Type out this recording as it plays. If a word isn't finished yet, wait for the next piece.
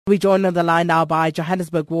We joined on the line now by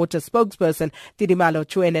Johannesburg Water spokesperson Tidimalo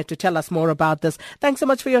Chuene to tell us more about this. Thanks so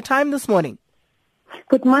much for your time this morning.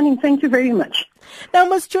 Good morning. Thank you very much. Now,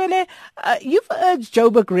 Ms. Chuene, you've urged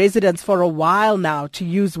Joburg residents for a while now to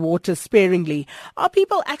use water sparingly. Are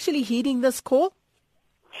people actually heeding this call?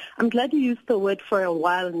 I'm glad you used the word for a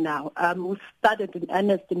while now. We started in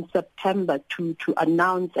earnest in September to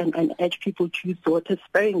announce and urge people to use water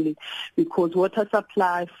sparingly because water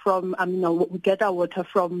supply from, we get our water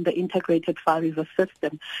from the integrated Far River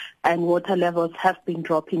system and water levels have been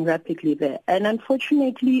dropping rapidly there. And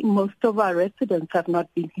unfortunately, most of our residents have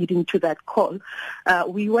not been heeding to that call.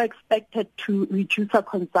 We were expected to reduce our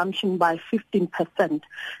consumption by 15%.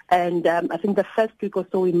 And I think the first week or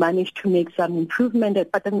so we managed to make some improvement,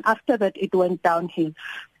 but then after that it went downhill.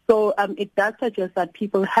 So it does suggest that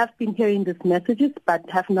people have been hearing these messages but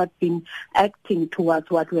have not been acting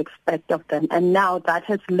towards what we expect of them. And now that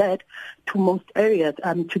has led to most areas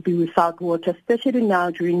to be without water, especially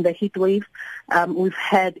now during the heat wave. We've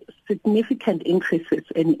had significant increases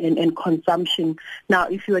in consumption. Now,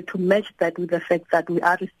 if you were to match that with the fact that we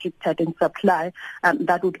are restricted in supply,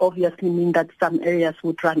 that would obviously mean that some areas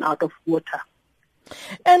would run out of water.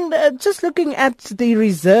 And just looking at the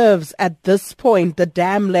reserves at this point, the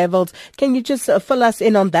dam levels, can you just fill us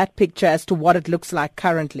in on that picture as to what it looks like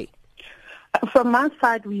currently? From our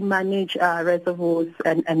side, we manage reservoirs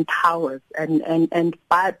and towers, and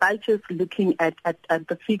by just looking at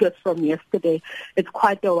the figures from yesterday, it's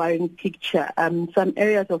quite a worrying picture. Some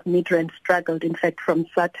areas of Midrand struggled, in fact, from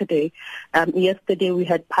Saturday. Yesterday, we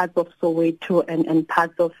had parts of Soweto and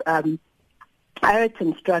parts of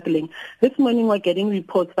Ayrton struggling. This morning we're getting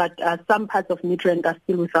reports that some parts of Midrand are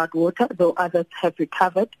still without water, though others have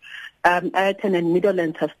recovered. Ayrton and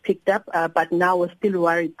Midlands have picked up, but now we're still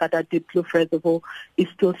worried that our Diepkloof reservoir is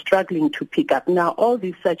still struggling to pick up. Now, all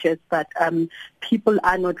this suggests that people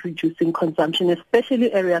are not reducing consumption,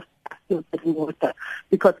 especially areas that are still getting water,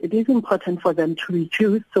 because it is important for them to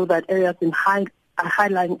reduce so that areas in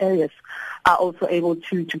high-lying areas are also able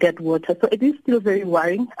to get water. So it is still very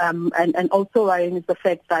worrying, and also worrying is the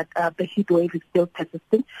fact that the heat wave is still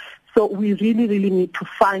persisting. So we really, really need to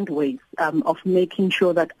find ways of making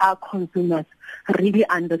sure that our consumers really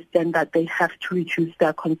understand that they have to reduce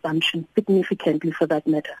their consumption significantly for that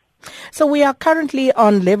matter. So we are currently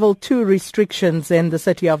on level 2 restrictions in the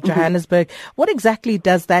city of Johannesburg. What exactly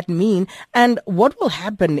does that mean, and what will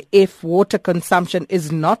happen if water consumption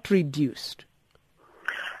is not reduced?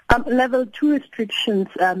 Level 2 restrictions,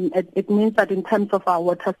 it means that in terms of our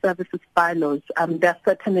water services bylaws, there are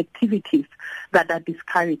certain activities that are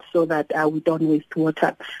discouraged so that we don't waste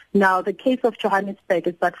water. Now, the case of Johannesburg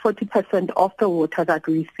is that 40% of the water that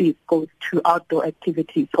we receive goes to outdoor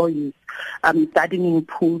activities or use, gardening,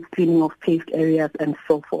 pools, cleaning of paved areas, and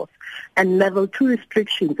so forth. And level 2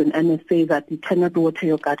 restrictions in NSA that you cannot water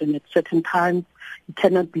your garden at certain times. You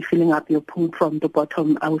cannot be filling up your pool from the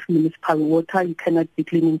bottom with municipal water. You cannot be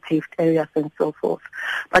cleaning paved areas and so forth.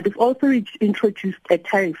 But we've also introduced a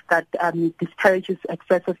tariff that discourages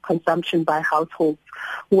excessive consumption by households,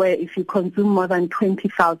 where if you consume more than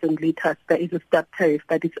 20,000 liters, there is a step tariff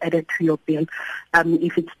that is added to your bill.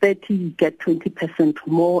 If it's 30, you get 20%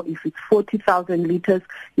 more. If it's 40,000 liters,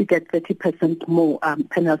 you get 30% more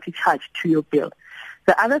penalty charge to your bill.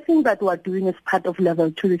 The other thing that we're doing as part of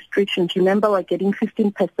level 2 restrictions, remember we're getting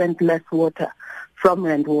 15% less water from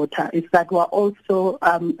Rand Water, is that we're also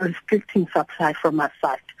restricting supply from our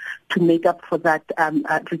side to make up for that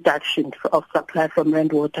reduction of supply from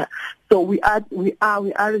Rand Water. So we are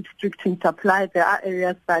restricting supply. There are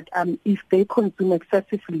areas that if they consume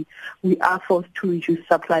excessively, we are forced to reduce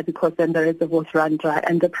supply because then the reservoirs run dry.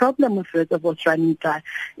 And the problem with reservoirs running dry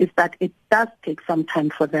is that it does take some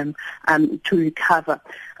time for them to recover.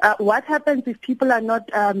 What happens if people are not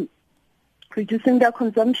reducing their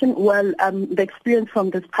consumption? Well, the experience from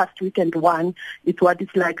this past weekend, one, is what is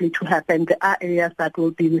likely to happen. There are areas that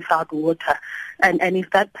will be without water. And if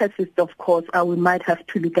that persists, of course, we might have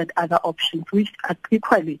to look at other options, which are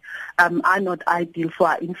equally are not ideal for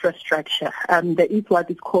our infrastructure. There is what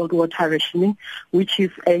is called water rationing, which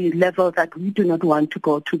is a level that we do not want to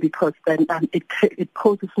go to because then it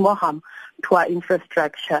poses more harm to our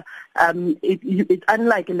infrastructure. It's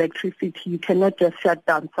unlike electricity. You cannot just shut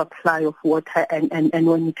down supply of water and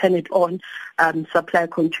when you turn it on, supply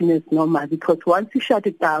continues normal, because once you shut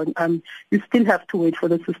it down, you still have to wait for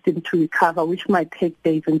the system to recover, which might take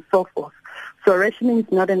days and so forth. So rationing is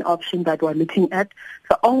not an option that we're looking at.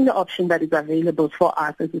 The only option that is available for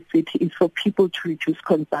us as a city is for people to reduce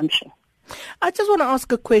consumption. I just want to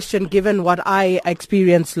ask a question, given what I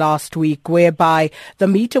experienced last week, whereby the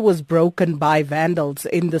meter was broken by vandals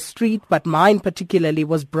in the street, but mine particularly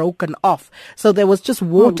was broken off. So there was just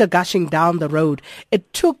water gushing down the road.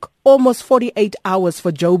 It took almost 48 hours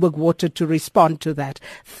for Joburg Water to respond to that.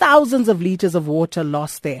 Thousands of liters of water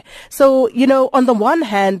lost there. So, on the one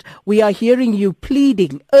hand, we are hearing you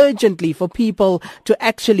pleading urgently for people to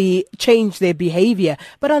actually change their behavior.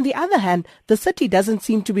 But on the other hand, the city doesn't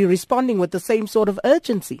seem to be responding with the same sort of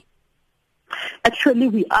urgency. Actually,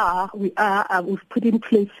 we are. We've put in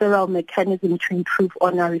place several mechanisms to improve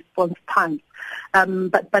on our response times.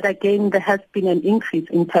 But again, there has been an increase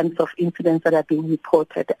in terms of incidents that are being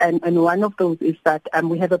reported. And one of those is that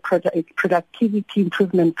we have a productivity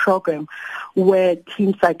improvement program where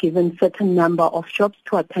teams are given certain number of jobs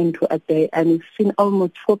to attend to a day, and we've seen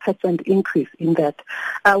almost 4% increase in that.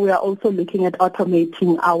 We are also looking at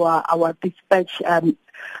automating our dispatch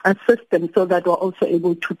system so that we're also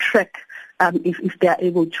able to track if they are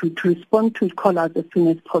able to respond to call-outs as soon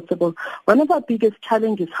as possible. One of our biggest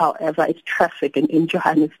challenges, however, is traffic in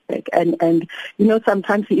Johannesburg. And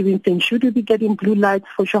sometimes we even think, should we be getting blue lights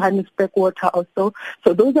for Johannesburg Water also?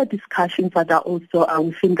 So those are discussions that are also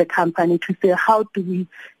within the company to say, how do we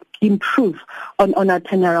improve on our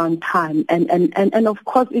turnaround time. And of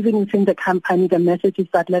course, even within the company, the message is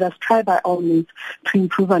that let us try by all means to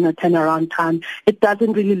improve on our turnaround time. It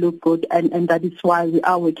doesn't really look good, and that is why we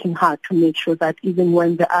are working hard to make sure that even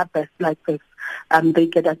when there are bursts like this, they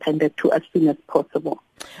get attended to as soon as possible.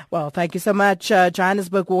 Well, thank you so much,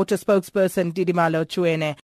 Johannesburg Water spokesperson Tidimalo Chuene.